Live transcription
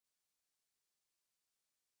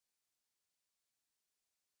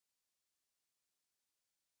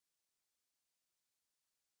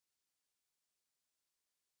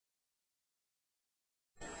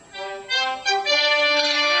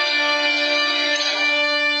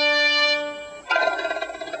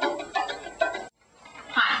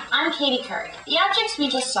Katie Curry. The objects we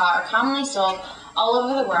just saw are commonly sold all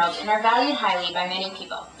over the world and are valued highly by many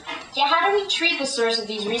people. Yet how do we treat the source of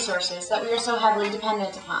these resources that we are so heavily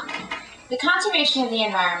dependent upon? The conservation of the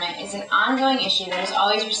environment is an ongoing issue that is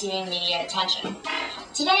always receiving media attention.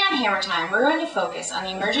 Today on Hammer Time, we're going to focus on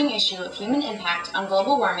the emerging issue of human impact on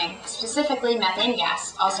global warming, specifically methane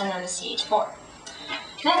gas, also known as CH4.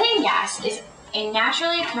 Methane gas is a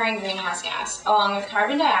naturally occurring greenhouse gas, along with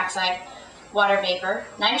carbon dioxide, water vapor,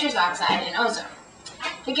 nitrous oxide, and ozone.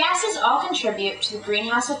 The gases all contribute to the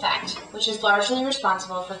greenhouse effect, which is largely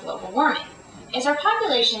responsible for global warming. As our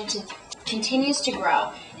population continues to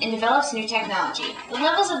grow and develops new technology, the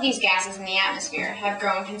levels of these gases in the atmosphere have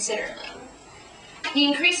grown considerably. The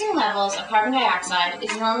increasing levels of carbon dioxide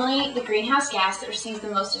is normally the greenhouse gas that receives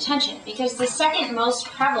the most attention because the second most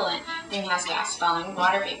prevalent greenhouse gas following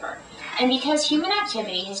water vapor, and because human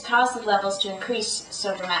activity has caused the levels to increase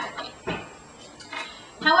so dramatically.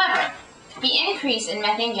 However, the increase in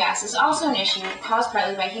methane gas is also an issue caused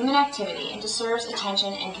partly by human activity and deserves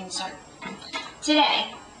attention and concern.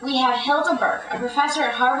 Today, we have Hilda Burke, a professor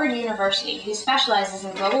at Harvard University who specializes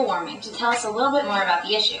in global warming, to tell us a little bit more about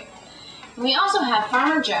the issue. And we also have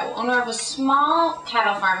Farmer Joe, owner of a small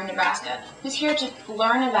cattle farm in Nebraska, who's here to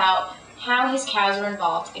learn about how his cows are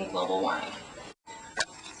involved in global warming.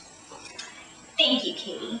 Thank you,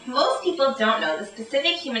 Katie. Most people don't know the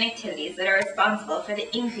specific human activities that are responsible for the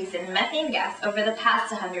increase in methane gas over the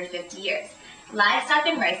past 150 years. Livestock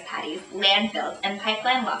and rice paddies, landfills, and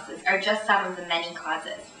pipeline losses are just some of the many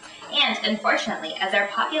causes. And unfortunately, as our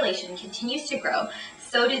population continues to grow,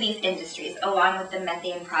 so do these industries, along with the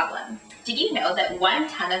methane problem. Did you know that 1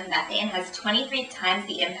 ton of methane has 23 times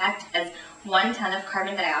the impact as 1 ton of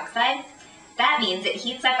carbon dioxide? That means it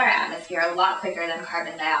heats up our atmosphere a lot quicker than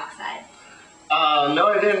carbon dioxide. No,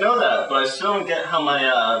 I didn't know that, but I still don't get how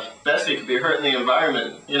my Bessie could be hurting the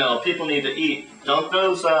environment. You know, people need to eat. Don't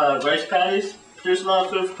those rice paddies produce a lot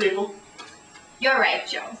of food for people? You're right,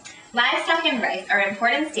 Joe. Livestock and rice are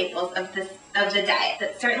important staples of the diet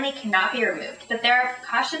that certainly cannot be removed, but there are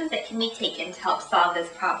precautions that can be taken to help solve this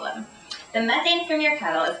problem. The methane from your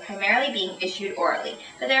cattle is primarily being issued orally,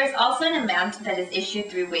 but there is also an amount that is issued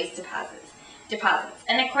through waste deposits.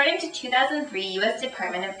 And according to 2003 U.S.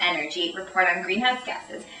 Department of Energy report on greenhouse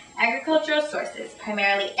gases, agricultural sources,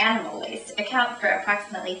 primarily animal waste, account for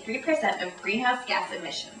approximately 3% of greenhouse gas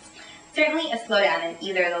emissions. Certainly a slowdown in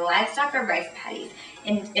either the livestock or rice paddies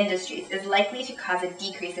industries is likely to cause a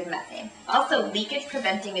decrease in methane. Also, leakage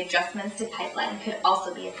preventing adjustments to pipeline could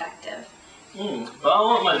also be effective. If I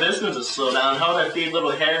want my business to slow down, how would I feed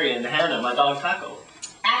little Harry and Hannah my dog Taco?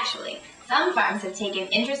 Actually, some farms have taken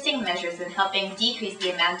interesting measures in helping decrease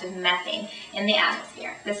the amount of methane in the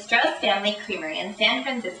atmosphere. The Strauss Family Creamery in San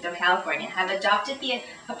Francisco, California have adopted the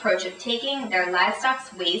approach of taking their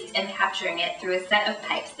livestock's waste and capturing it through a set of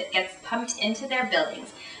pipes that gets pumped into their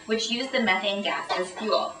buildings, which use the methane gas as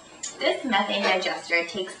fuel. This methane digester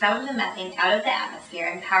takes some of the methane out of the atmosphere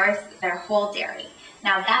and powers their whole dairy.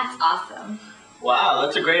 Now that's awesome. Wow,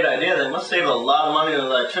 that's a great idea. They must save a lot of money on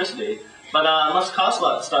electricity. But it must cost a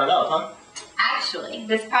lot to start up, huh? Actually,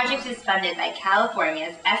 this project is funded by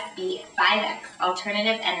California's SB 5X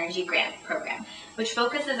Alternative Energy Grant Program, which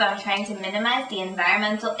focuses on trying to minimize the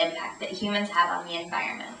environmental impact that humans have on the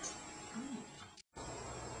environment.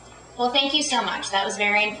 Well, thank you so much. That was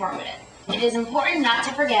very informative. It is important not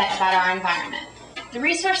to forget about our environment. The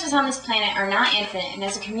resources on this planet are not infinite, and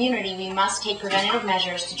as a community, we must take preventative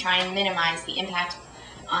measures to try and minimize the impact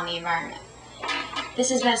on the environment. This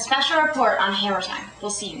has been a special report on Hammer Time.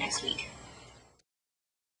 We'll see you next week.